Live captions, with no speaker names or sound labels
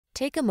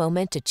Take a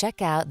moment to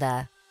check out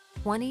the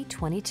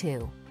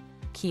 2022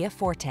 Kia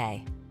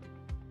Forte.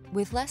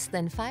 With less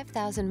than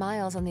 5,000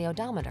 miles on the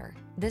odometer,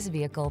 this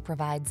vehicle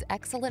provides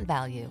excellent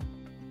value.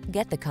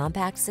 Get the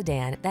compact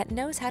sedan that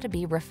knows how to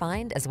be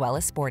refined as well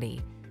as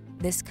sporty.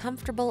 This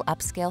comfortable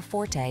upscale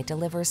Forte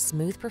delivers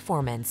smooth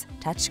performance,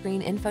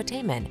 touchscreen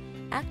infotainment,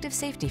 active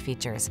safety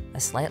features, a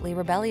slightly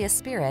rebellious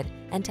spirit,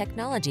 and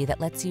technology that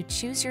lets you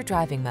choose your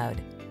driving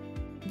mode.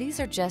 These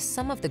are just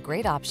some of the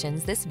great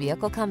options this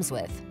vehicle comes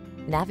with: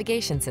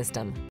 navigation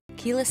system,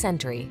 keyless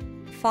entry,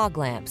 fog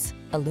lamps,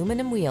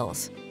 aluminum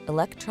wheels,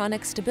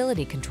 electronic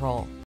stability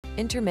control,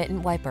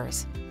 intermittent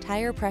wipers,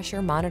 tire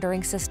pressure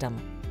monitoring system,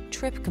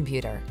 trip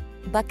computer,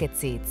 bucket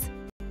seats,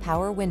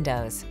 power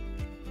windows.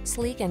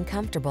 Sleek and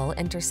comfortable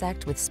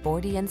intersect with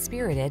sporty and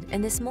spirited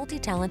in this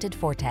multi-talented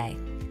Forte.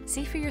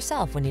 See for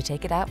yourself when you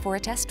take it out for a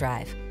test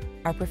drive.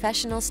 Our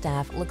professional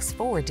staff looks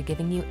forward to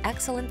giving you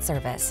excellent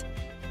service.